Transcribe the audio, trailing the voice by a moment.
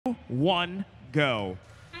1, go.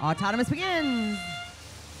 Autonomous begins.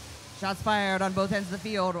 Shots fired on both ends of the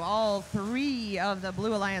field. All three of the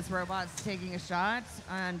Blue Alliance robots taking a shot,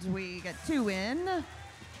 and we get 2 in.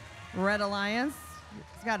 Red Alliance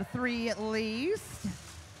has got a 3 at least,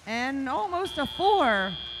 and almost a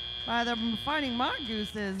 4 by the Fighting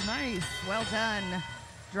Mongooses. Nice, well done.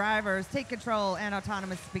 Drivers take control, and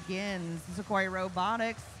Autonomous begins. Sequoia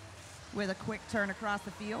Robotics with a quick turn across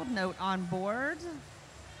the field. Note on board.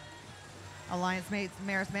 Alliance mates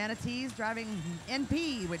Maris Manatees driving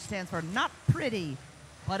NP, which stands for not pretty,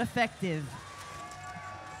 but effective.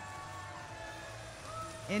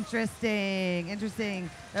 Interesting, interesting.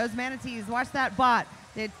 Those Manatees, watch that bot.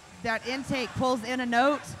 That intake pulls in a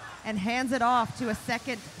note and hands it off to a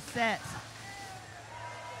second set.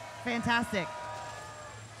 Fantastic.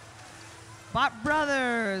 Bot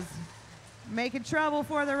Brothers making trouble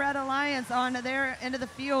for the Red Alliance on their end of the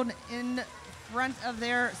field in front of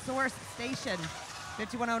their source station.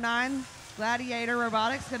 5109 Gladiator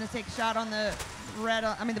Robotics going to take a shot on the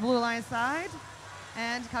the Blue Alliance side,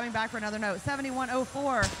 and coming back for another note.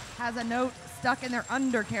 7104 has a note stuck in their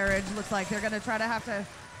undercarriage. Looks like they're going to have to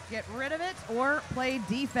get rid of it or play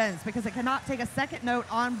defense, because it cannot take a second note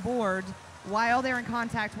on board while they're in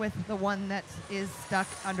contact with the one that is stuck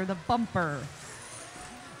under the bumper.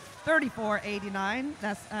 3489,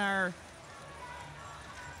 that's our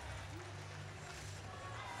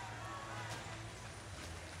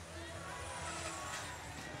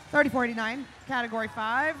Category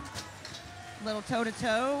 5. Little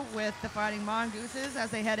toe-to-toe with the Fighting Mongooses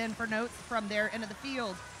as they head in for notes from their end of the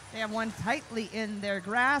field. They have one tightly in their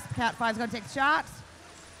grasp. Cat 5 is going to take the shots.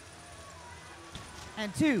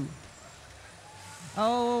 And 2.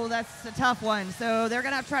 Oh, that's a tough one. So they're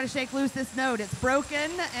going to have to try to shake loose this note. It's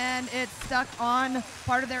broken, and it's stuck on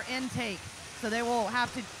part of their intake. So they will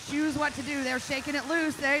have to choose what to do. They're shaking it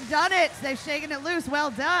loose. They've done it. They've shaken it loose.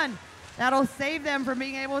 Well done. That'll save them from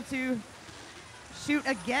being able to shoot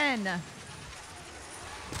again.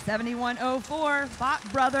 7104,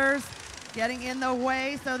 Bot Brothers getting in the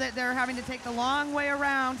way so that they're having to take the long way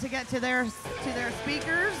around to get to their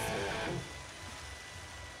speakers.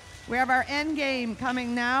 We have our end game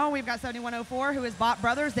coming now. We've got 7104, who is Bot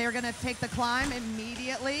Brothers. They're going to take the climb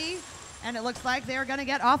immediately, and it looks like they're going to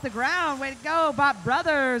get off the ground. Way to go, Bot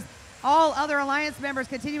Brothers. All other Alliance members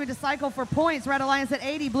continuing to cycle for points. Red Alliance at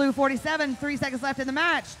 80, Blue 47. 3 seconds left in the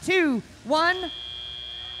match. 2, 1,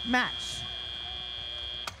 match.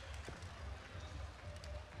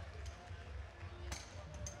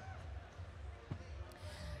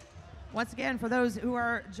 Once again, for those who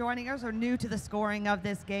are joining us or new to the scoring of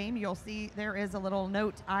this game, you'll see there is a little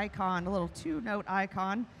note icon, a little 2-note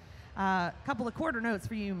icon. A couple of quarter notes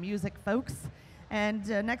for you music folks. And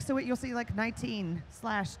next to it, you'll see like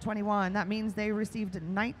 19/21. That means they received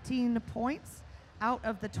 19 points out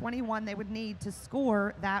of the 21 they would need to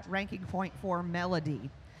score that ranking point for Melody.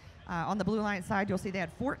 On the Blue Alliance side, you'll see they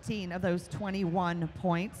had 14 of those 21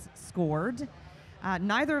 points scored.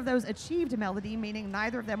 Neither of those achieved Melody, meaning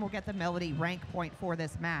neither of them will get the Melody rank point for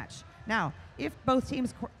this match. Now, if both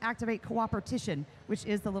teams activate Cooperation, which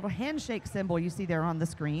is the little handshake symbol you see there on the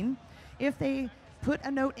screen, if they put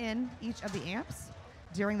a note in each of the amps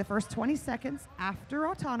during the first 20 seconds after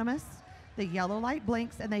Autonomous, the yellow light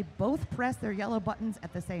blinks and they both press their yellow buttons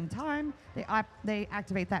at the same time, they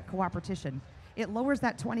activate that Cooperation. It lowers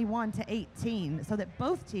that 21 to 18 so that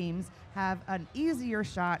both teams have an easier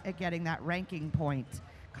shot at getting that ranking point.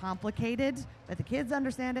 Complicated, but the kids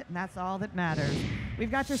understand it, and that's all that matters.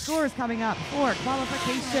 We've got your scores coming up for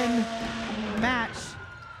Qualification match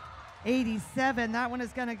 87, that one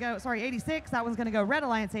is going to go, 86, that one's going to go Red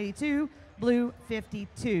Alliance 82, Blue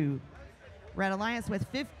 52. Red Alliance with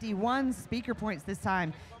 51 speaker points this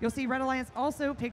time. You'll see Red Alliance also picked